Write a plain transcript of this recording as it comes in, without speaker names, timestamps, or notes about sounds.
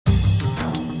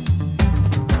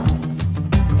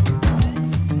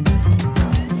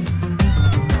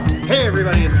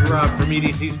everybody, it's Rob from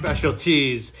EDC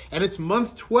Specialties, and it's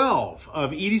month 12 of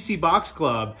EDC Box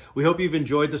Club. We hope you've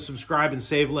enjoyed the subscribe and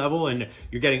save level, and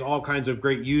you're getting all kinds of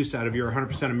great use out of your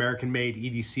 100% American-made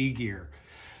EDC gear.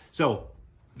 So,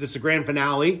 this is a grand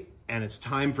finale, and it's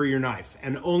time for your knife.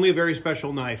 And only a very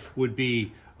special knife would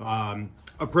be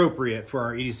appropriate for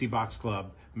our EDC Box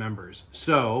Club members.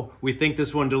 So, we think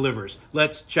this one delivers.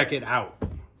 Let's check it out.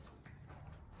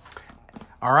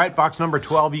 All right, box number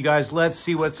 12, you guys. Let's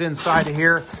see what's inside of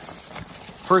here.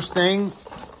 First thing,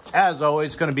 as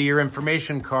always, going to be your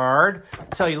information card.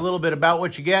 Tell you a little bit about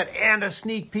what you get and a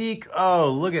sneak peek. Oh,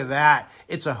 look at that.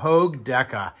 It's a HOGUE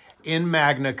DEKA in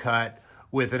Magnacut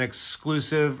with an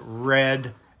exclusive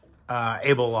red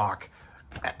ABLE lock.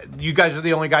 You guys are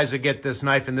the only guys that get this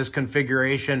knife in this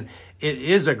configuration. It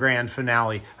is a grand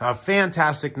finale. A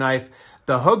fantastic knife.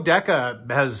 The HOGUE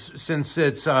DEKA has, since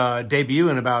its debut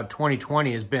in about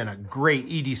 2020, has been a great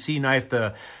EDC knife.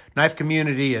 The knife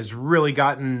community has really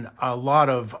gotten a lot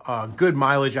of good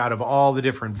mileage out of all the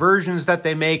different versions that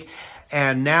they make.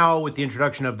 And now with the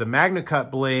introduction of the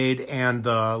Magnacut blade and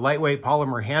the lightweight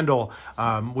polymer handle,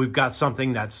 we've got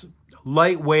something that's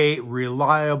lightweight,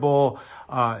 reliable,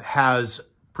 has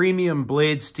premium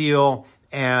blade steel,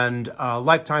 and a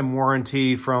lifetime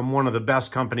warranty from one of the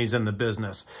best companies in the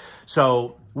business.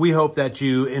 So we hope that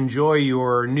you enjoy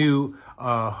your new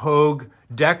HOGUE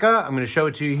DEKA. I'm going to show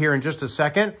it to you here in just a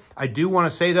second. I do want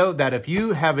to say, though, that if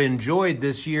you have enjoyed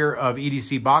this year of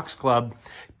EDC Box Club,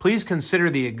 please consider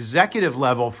the executive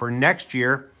level for next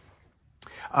year.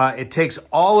 It takes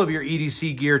all of your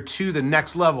EDC gear to the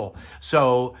next level.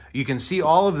 So you can see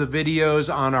all of the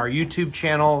videos on our YouTube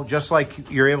channel, just like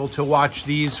you're able to watch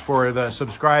these for the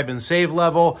subscribe and save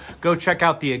level. Go check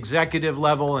out the executive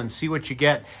level and see what you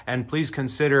get. And please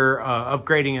consider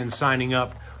upgrading and signing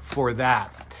up for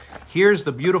that. Here's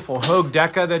the beautiful HOGUE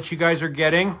DEKA that you guys are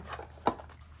getting.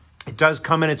 It does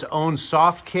come in its own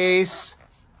soft case.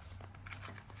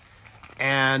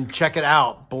 And check it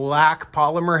out, black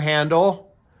polymer handle.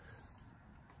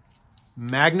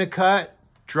 Magnacut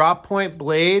drop point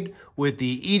blade with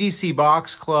the EDC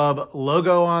Box Club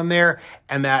logo on there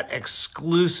and that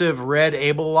exclusive red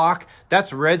ABLE lock.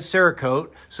 That's red Cerakote,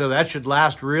 so that should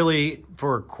last really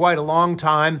for quite a long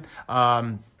time.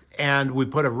 And we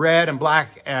put a red and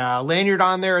black lanyard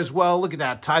on there as well. Look at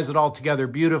that, ties it all together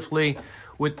beautifully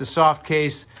with the soft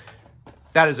case.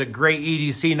 That is a great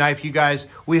EDC knife, you guys.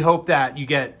 We hope that you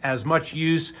get as much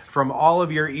use from all of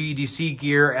your EDC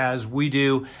gear as we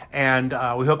do, and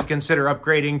we hope to consider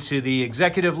upgrading to the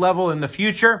executive level in the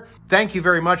future. Thank you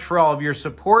very much for all of your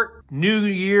support. New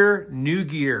year, new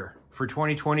gear for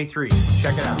 2023.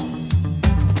 Check it out.